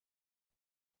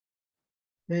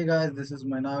Hey guys, this is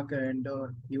Manak and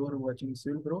you are watching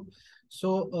Civil Pro.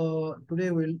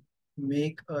 Today we'll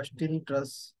make a steel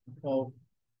truss of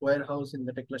warehouse in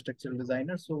the Tekla Structural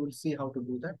Designer. So we'll see how to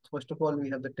do that. First of all, we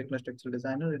have the Tekla Structural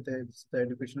Designer. It's the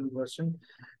educational version,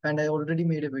 and I already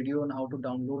made a video on how to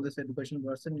download this educational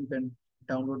version. You can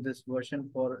download this version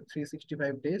for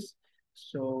 365 days.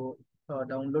 So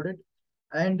download it,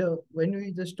 and when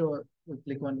we just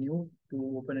click on new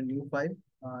to open a new file,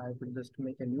 I will just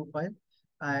make a new file.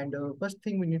 And first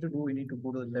thing we need to do, we need to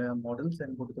go to the models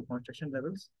and go to the construction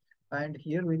levels. And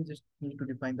here we just need to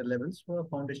define the levels. For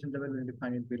foundation level, we'll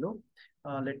define it below.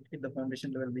 Let the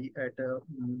foundation level be at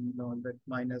no, that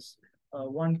minus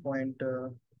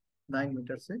 1.9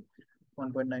 meters, say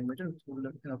 1.9 meters.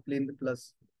 We'll plane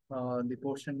plus the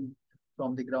portion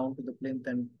from the ground to the plinth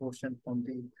and portion from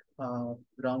the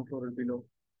ground floor or below.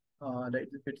 Right,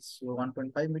 if it's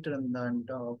 1.5 meter and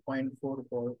zero point 0.4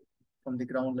 for from the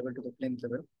ground level to the plinth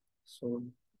level. So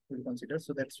we'll consider.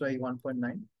 So that's why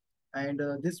 1.9. And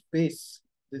this base,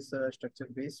 this structure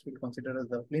base, we'll consider as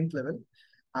the plinth level.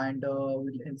 And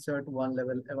we'll insert one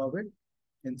level above it,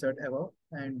 insert above.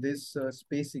 And this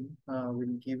spacing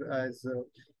will give as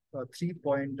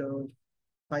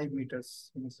 3.5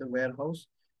 meters. It's a warehouse,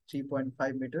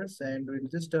 3.5 meters. And we'll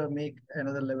just make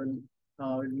another level.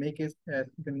 We'll make it,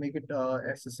 you can make it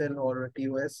SSL or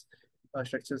TOS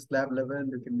structure slab level.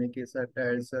 You can make it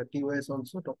as TOS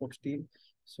also, top of steel.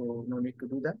 So no need to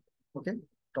do that. Okay.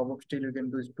 Top of steel you can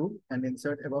do is 2 and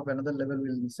insert above another level will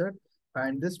insert.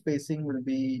 And this spacing will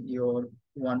be your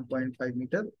 1.5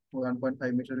 meter.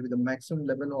 1.5 meter will be the maximum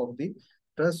level of the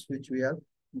truss which we are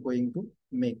going to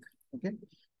make. Okay.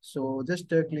 So just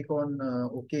click on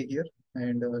OK here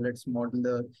and let's model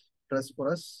the truss for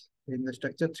us in the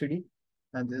structure 3D.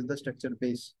 And this is the structure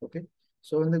base. Okay.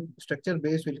 So in the structure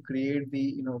base, we'll create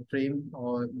the frame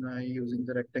or using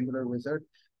the rectangular wizard.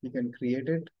 You can create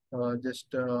it.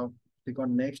 Just click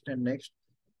on next and next,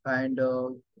 and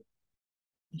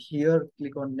here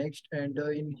click on next, and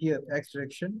in here X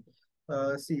direction.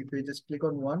 See if we just click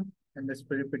on one, and that's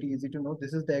pretty easy to know.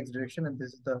 This is the X direction, and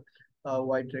this is the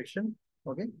Y direction.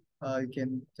 Okay. You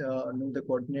can know the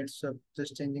coordinates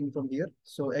just changing from here.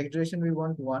 So X direction we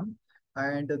want 1,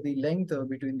 and the length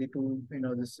between the two,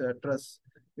 this truss,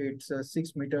 it's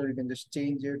 6 meter. You can just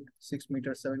change it 6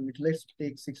 meters, 7 meters. Let's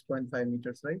take 6.5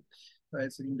 meters, right?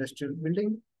 It's an industrial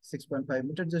building, 6.5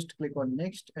 meters. Just click on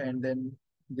next, and then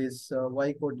this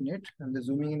Y coordinate, and the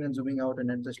zooming in and zooming out and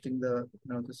adjusting the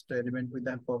this element with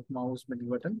the help of mouse middle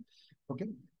button. Okay,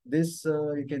 this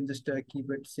you can just keep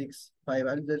it 6, 5.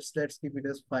 I'll just let's keep it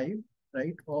as 5,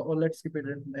 right? Or let's keep it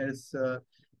as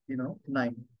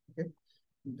 9. Okay,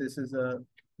 this is a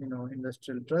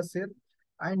industrial truss here,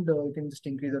 and you can just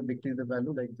increase or decrease the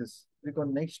value like this. Click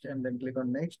on next, and then click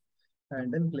on next,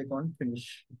 and then click on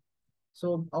finish.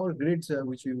 So our grids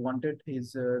which we wanted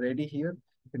is ready here.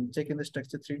 You can check in the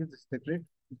structure 3D. This is the grid.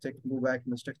 Check, go back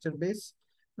in the structure base.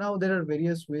 Now there are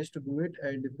various ways to do it,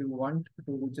 and if you want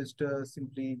to just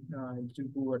simply to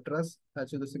do a truss, I'll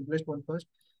show the simplest one first.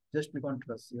 Just click on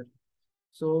truss here.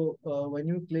 So when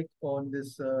you click on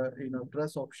this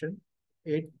truss option,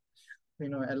 it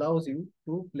allows you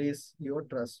to place your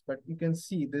truss. But you can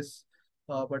see this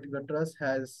particular truss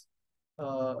has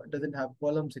doesn't have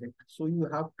columns in it. So you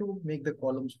have to make the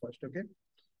columns first. Okay.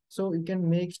 So you can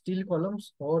make steel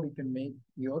columns or you can make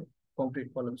your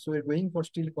concrete columns. So we're going for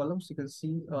steel columns. You can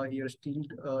see here steel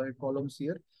columns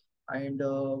here, and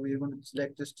we're going to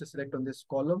select just to select on this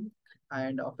column.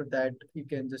 And after that, you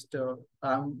can just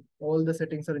all the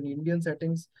settings are in Indian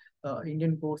settings,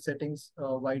 Indian code settings.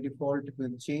 By default,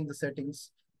 we'll change the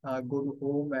settings. Go to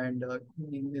home and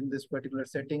in this particular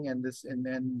setting and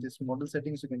then this model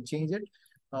settings, you can change it.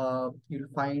 You'll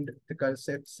find the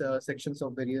concepts sections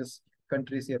of various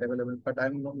countries here available, but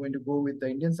I'm not going to go with the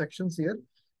Indian sections here.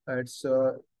 It's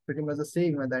pretty much the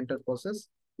same as the enter process.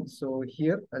 So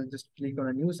here I'll just click on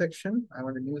a new section. I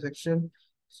want a new section.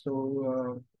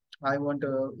 So I want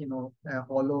a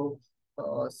hollow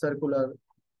circular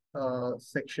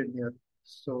section here.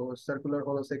 So circular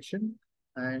hollow section,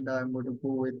 and I'm going to go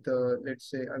with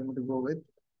let's say I'm going to go with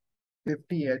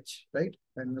 50H, right?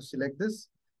 I'm going to select this,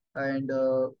 and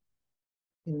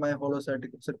in my hollow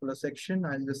circular section,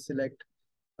 I'll just select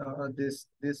this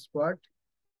part,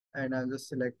 and I'll just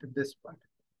select this part.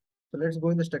 So let's go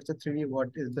in the structure 3D. What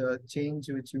is the change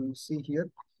which you see here?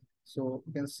 So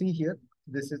you can see here,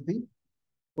 this is the,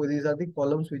 so these are the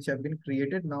columns which have been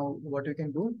created. Now what you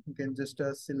can do, you can just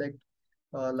select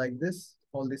like this.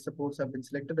 All the supports have been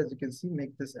selected. As you can see,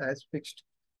 make this as fixed,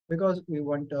 because we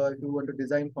want if you want to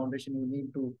design foundation, you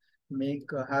need to make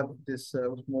have this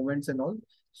moments and all,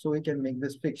 so we can make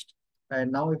this fixed.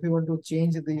 And now if you want to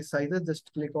change the sizes, just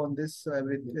click on this.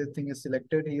 Everything is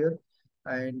selected here.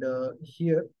 And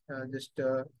here, just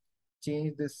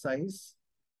change this size.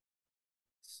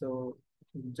 So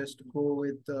just go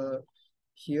with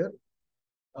here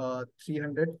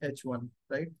 300H1,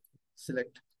 right?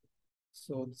 Select.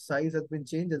 So the size has been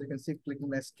changed. As you can see,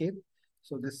 clicking escape.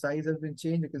 So the size has been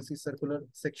changed. You can see circular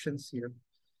sections here.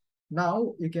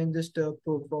 Now you can just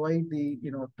provide the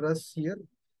truss here,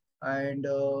 and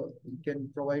you can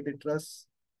provide the truss,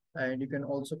 and you can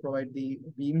also provide the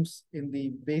beams in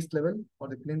the base level or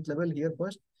the plinth level here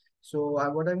first. So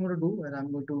what I'm going to do, and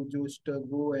I'm going to just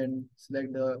go and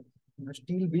select the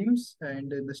steel beams, and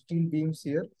the steel beams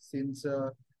here, since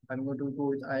I'm going to go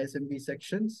with ISMB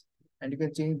sections, and you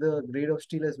can change the grade of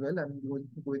steel as well. I'm going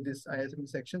to go with this ISMB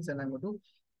sections, and I'm going to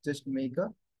just make a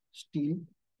steel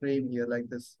frame here like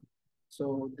this.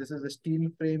 So this is a steel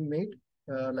frame made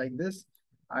like this,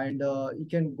 and you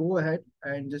can go ahead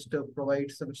and just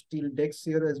provide some steel decks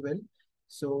here as well.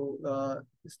 So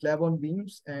slab on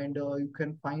beams, and you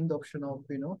can find the option of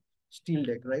steel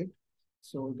deck, right?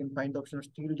 So you can find the option of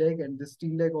steel deck, and this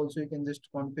steel deck also you can just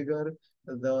configure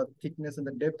the thickness and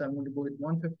the depth. I'm going to go with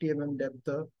 150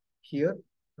 depth here,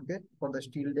 okay, for the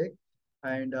steel deck,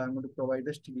 and I'm going to provide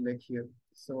the steel deck here.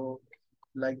 So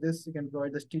like this, you can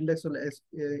provide the steel deck. So as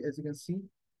you can see,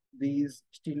 these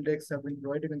steel decks have been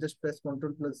provided. You can just press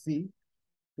Ctrl plus Z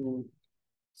to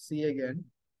see again.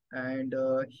 And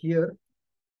here,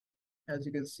 as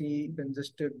you can see, you can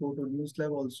just go to new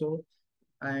slab also.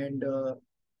 And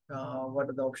what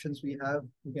are the options we have?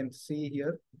 You can see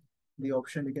here the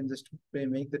option. You can just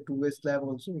make the two-way slab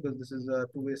also, because this is a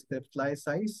two-way slab fly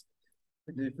size.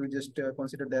 If you just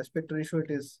consider the aspect ratio,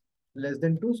 it is less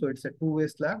than 2, so it's a two-way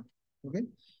slab. Okay,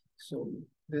 so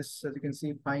this, as you can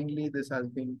see, finally this has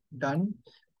been done.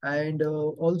 And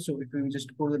also, if you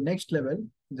just go to the next level,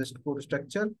 just go to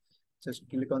structure, just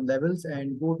click on levels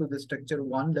and go to the structure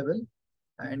 1 level.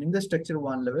 And in the structure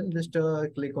 1 level, just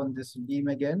click on this beam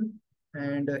again.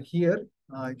 And here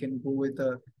you can go with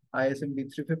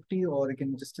ISMB 350, or you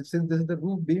can just, since this is the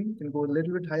roof beam, you can go a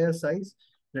little bit higher size.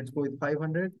 Let's go with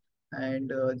 500,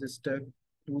 and just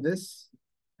do this.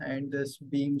 And this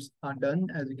beams are done.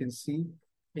 As you can see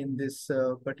in this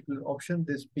particular option,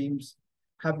 these beams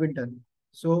have been done.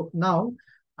 So now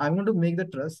I'm going to make the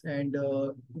truss, and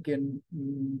you can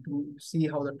to see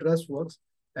how the truss works.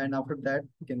 And after that,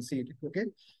 you can see it. Okay.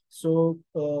 So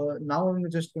now I'm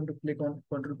just going to click on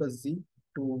Ctrl plus Z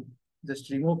to just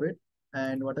remove it.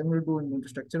 And what I'm going to do, I'm going to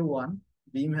structure 1.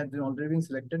 Beam has been already been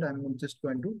selected. I'm just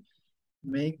going to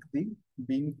make the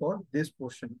beam for this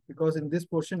portion, because in this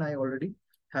portion I already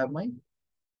have my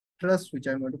truss which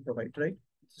I'm going to provide, right?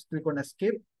 Just click on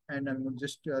escape, and I'm going to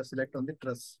just select on the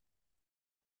truss.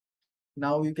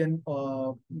 Now you can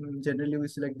generally we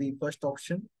select the first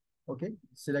option. Okay,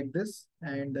 select this,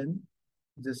 and then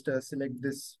just select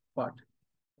this part,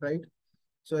 right?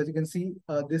 So as you can see,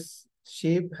 this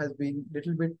shape has been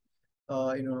little bit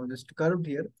just curved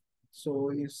here.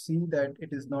 So you see that it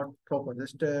is not proper.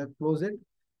 Just close it,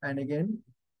 and again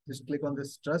just click on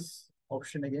this truss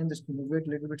option again. Just move it a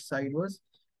little bit sideways,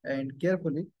 and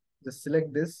carefully just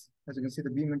select this. As you can see, the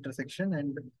beam intersection,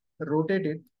 and rotate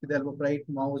it with the help of right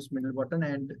mouse middle button,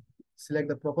 and select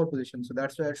the proper position. So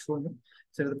that's why I've shown you.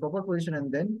 Select the proper position,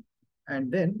 and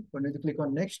then when you click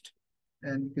on next,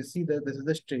 and you see that this is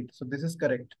the straight. So this is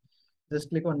correct. Just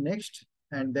click on next,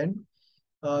 and then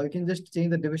you can just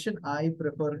change the division. I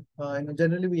prefer,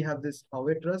 generally we have this Howe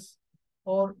truss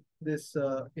or this,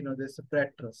 this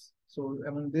Pratt truss. So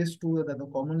among these two are the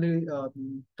commonly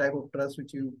type of truss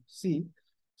which you see.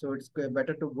 So it's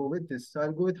better to go with this. So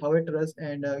I'll go with Howe truss,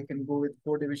 and you can go with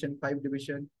 4 division, 5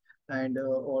 division, and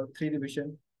or 3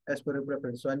 division as per your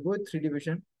preference. So I'll go with 3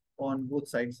 division on both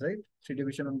sides, right? 3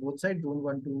 division on both sides. Don't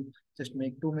want to just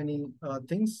make too many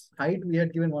things. Height we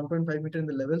had given 1.5 meter in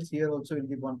the levels. Here also we'll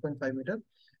give 1.5 meter,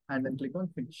 and then click on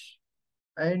finish.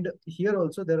 And here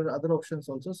also there are other options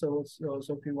also. So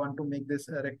if you want to make this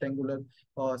a rectangular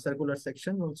or circular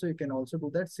section, also you can also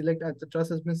do that. Select as the truss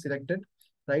has been selected,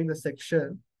 right? The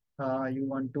section you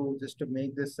want to just to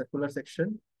make this circular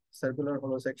section, circular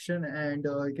hollow section, and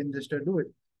you can just do it.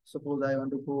 Suppose I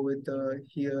want to go with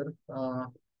here.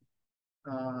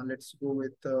 Let's go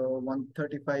with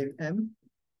 135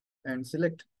 and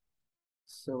select.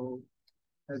 So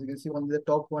as you can see, only the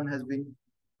top one has been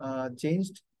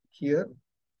changed here.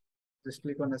 Just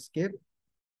click on escape,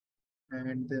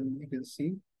 and then you can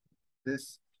see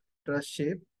this truss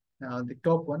shape. The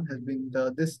top one has been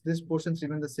this portions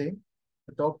remain the same.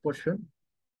 The top portion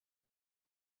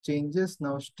changes.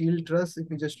 Now steel truss, if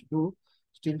you just do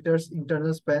steel truss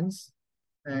internal spans,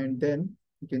 and then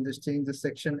You can just change the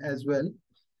section as well,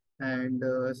 and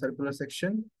circular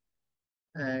section,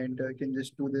 and you can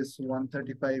just do this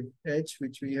 135H,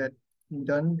 which we had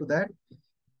done to that,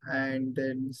 and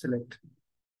then select.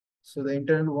 So the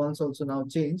internal ones also now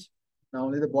change. Now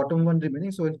only the bottom one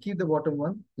remaining. So we'll keep the bottom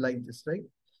one like this, right?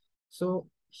 So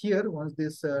here, once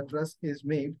this truss is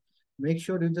made, make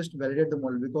sure you just validate the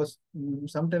model, because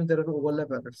sometimes there are overlap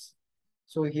errors.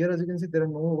 So here, as you can see, there are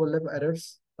no overlap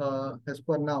errors as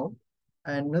per now.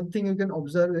 And another thing you can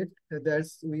observe it,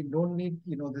 that's we don't need,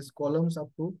 this columns up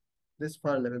to this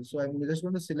far level. So I'm just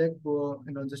going to select,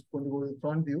 just going to go to the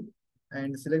front view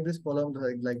and select this column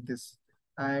like this.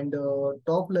 And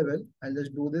top level, I'll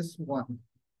just do this one.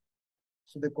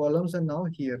 So the columns are now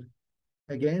here.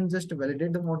 Again, just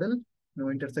validate the model, no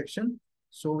intersection.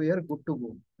 So we are good to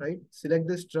go, right? Select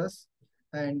this truss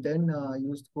and then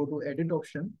go to edit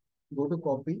option, go to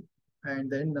copy,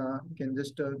 and then you can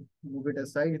just move it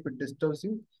aside. If it disturbs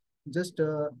you, just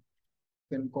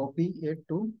can copy it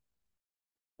to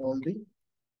all the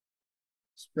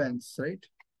spans, right?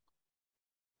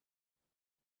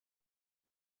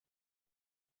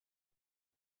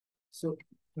 So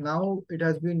now it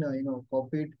has been,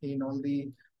 copied in all the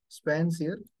spans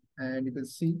here, and you can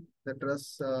see the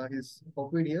truss is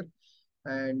copied here.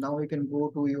 And now you can go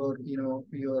to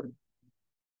your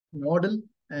model,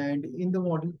 and in the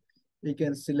model you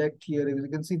can select here. You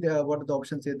can see there what are the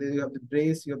options here. There you have the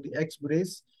brace, you have the X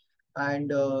brace, and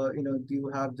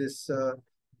you have this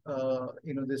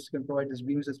this can provide this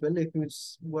beams as well. If you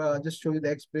just show you the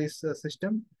X brace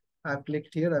system, I've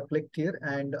clicked here, I've clicked here,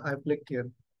 and I've clicked here.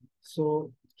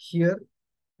 So here,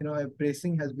 a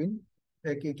bracing has been,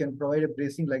 like, you can provide a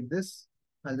bracing like this.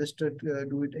 I'll just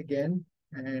do it again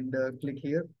and click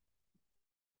here.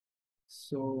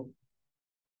 So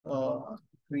uh,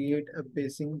 create a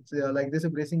bracing, like this. A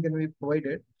bracing can be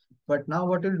provided, but now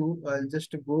what I'll do, I'll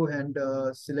just go and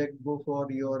go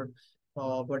for your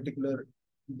particular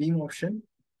beam option,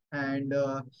 and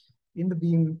in the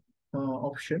beam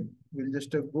option, we'll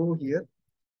just go here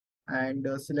and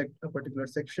select a particular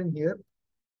section here.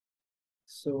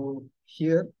 So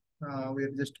here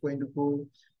we're just going to go,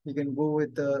 you can go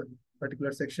with a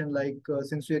particular section, like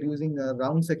since we are using a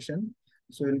round section,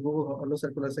 so we'll go hollow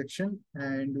circular section,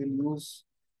 and we'll use,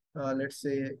 let's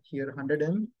say here 100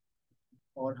 m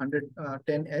or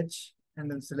 110H, and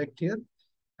then select here.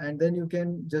 And then you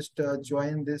can just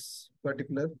join this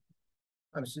particular,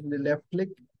 absolutely left click,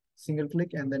 single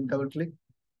click, and then double click,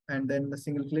 and then the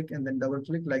single click, and then double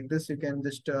click like this. You can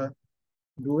just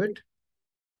do it.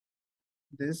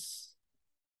 This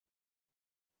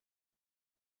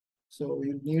So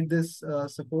you need this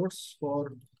supports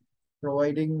for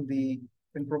providing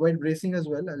can provide bracing as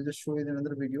well. I'll just show you in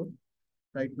another video.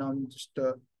 Right now, I'm just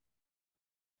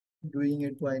doing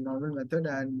it by normal method,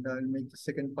 and I'll make the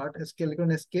second part. Click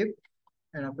on escape,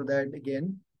 and after that,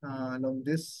 again, along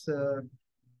this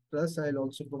plus, I'll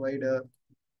also provide a,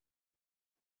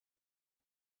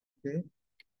 okay.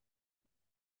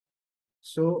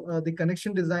 So the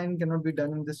connection design cannot be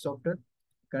done in this software.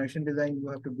 Connection design you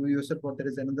have to do yourself, or there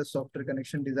is another software,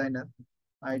 connection designer.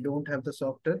 I don't have the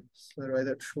software, so I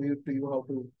will show you how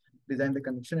to design the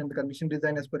connection. And the connection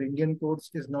design as per Indian codes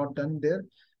is not done there.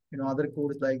 Other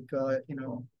codes like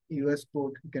US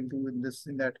code you can do in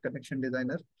that connection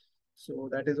designer. So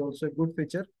that is also a good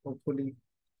feature. Hopefully,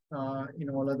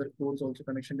 all other codes also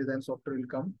connection design software will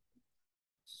come.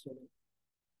 So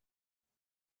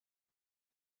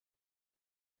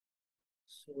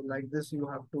like this, you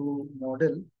have to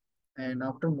model, and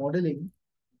after modeling,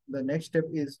 the next step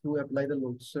is to apply the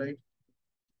loads, right?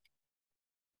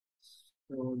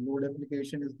 So load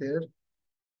application is there.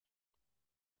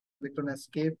 Click on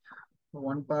escape.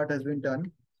 One part has been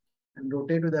done, and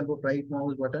rotate with the right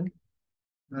mouse button,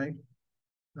 right?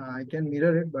 I can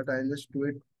mirror it, but I'll just do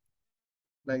it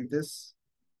like this.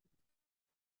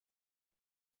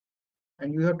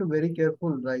 And you have to be very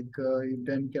careful, like you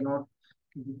then cannot,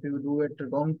 if you do it at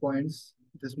wrong points,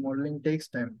 this modeling takes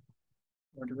time.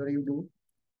 Whatever you do,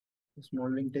 this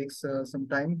modeling takes some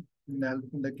time. In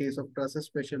the case of truss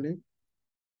especially,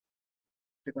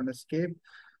 click on escape,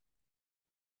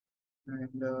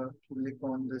 and click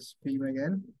on this beam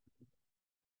again.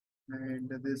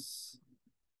 And this,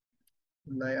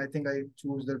 like, I think I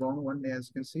choose the wrong one, as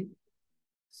you can see.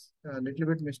 A little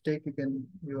bit mistake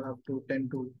you have to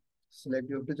tend to select.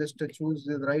 You have to just choose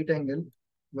the right angle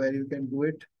where you can do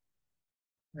it,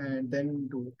 and then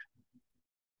do it.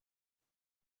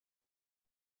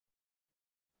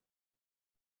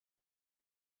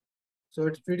 So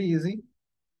it's pretty easy.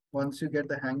 Once you get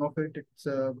the hang of it, it's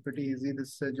pretty easy,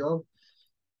 this job,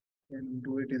 and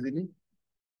do it easily.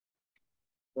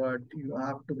 but you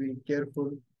have to be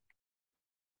careful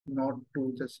not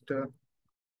to just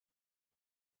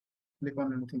click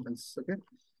on anything else. Okay.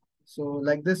 So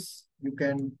like this, you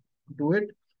can do it.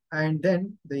 And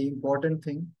then the important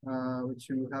thing which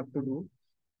you have to do,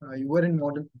 you are in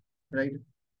model, right?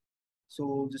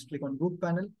 So just click on roof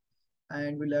panel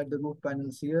and we'll add the roof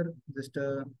panels here. Just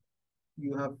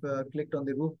you have clicked on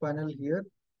the roof panel here,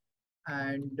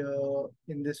 and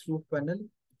in this roof panel,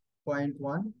 point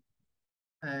one,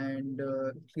 and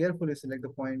carefully select the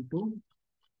point two,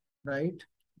 right?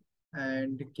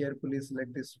 And carefully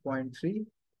select this point three,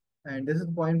 and this is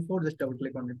point four. Just double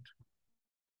click on it.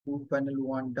 Roof panel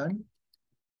one done,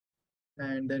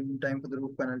 and then time for the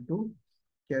roof panel two.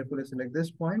 Carefully select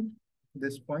this point,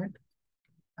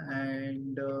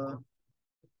 and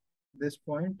this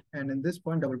point, and in this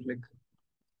point, double click.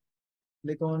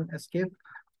 Click on escape,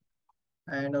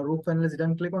 and our roof panel is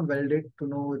done. Click on validate to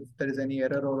know if there is any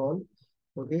error or all.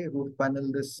 Okay, roof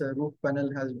panel. This roof panel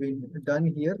has been done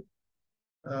here,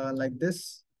 like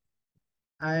this,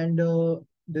 and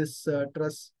this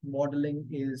truss modeling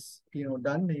is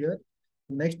done here.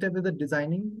 Next step is the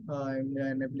designing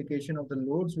and application of the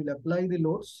loads. We'll apply the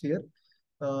loads here.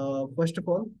 First of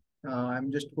all,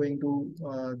 I'm just going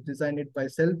to design it by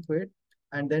self weight,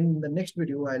 and then in the next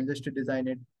video, I'll just design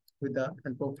it with the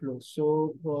help of flows.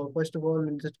 So first of all,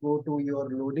 we'll just go to your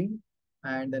loading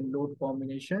and then load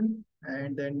combination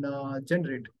and then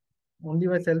generate. Only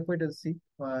by self weight is see,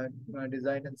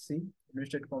 design and see.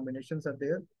 Administrated combinations are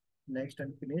there. Next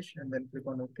and finish, and then click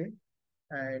on OK.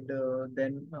 And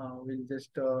then we'll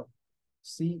just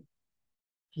see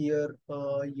here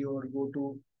your go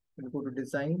to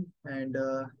design and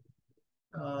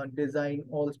design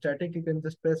all static. You can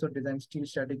just press or design steel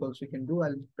static also you can do.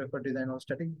 I'll prefer design all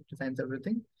static, designs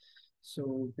everything.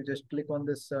 So if you just click on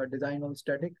this design all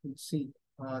static, you'll see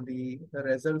the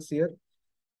results here.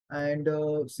 And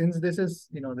since this is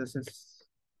this is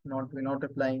not we're not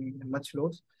applying much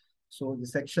loads, so the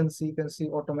section C, you can see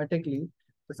automatically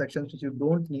the sections which you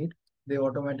don't need, they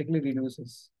automatically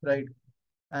reduces, right?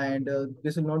 And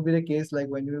this will not be the case like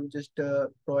when you just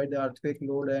provide the earthquake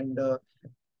load and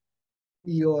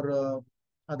your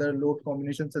other load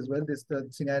combinations as well. This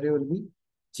scenario will be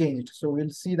changed. So we'll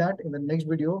see that in the next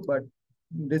video. But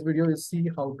in this video, we'll see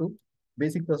how to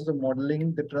basic process of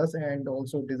modeling the truss and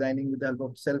also designing with the help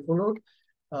of self-load.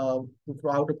 How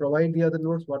to provide the other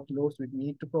loads, what loads we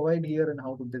need to provide here, and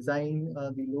how to design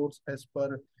the loads as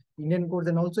per Indian codes.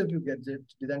 And also, if you get it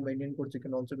designed by Indian codes, you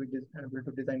can also be able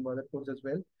to design by other codes as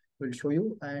well. We'll show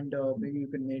you, and maybe you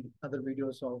can make other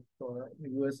videos of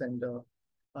US and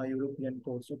European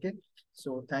codes. Okay,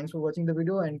 so thanks for watching the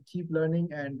video and keep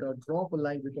learning and drop a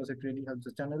like because it really helps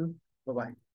the channel. Bye bye.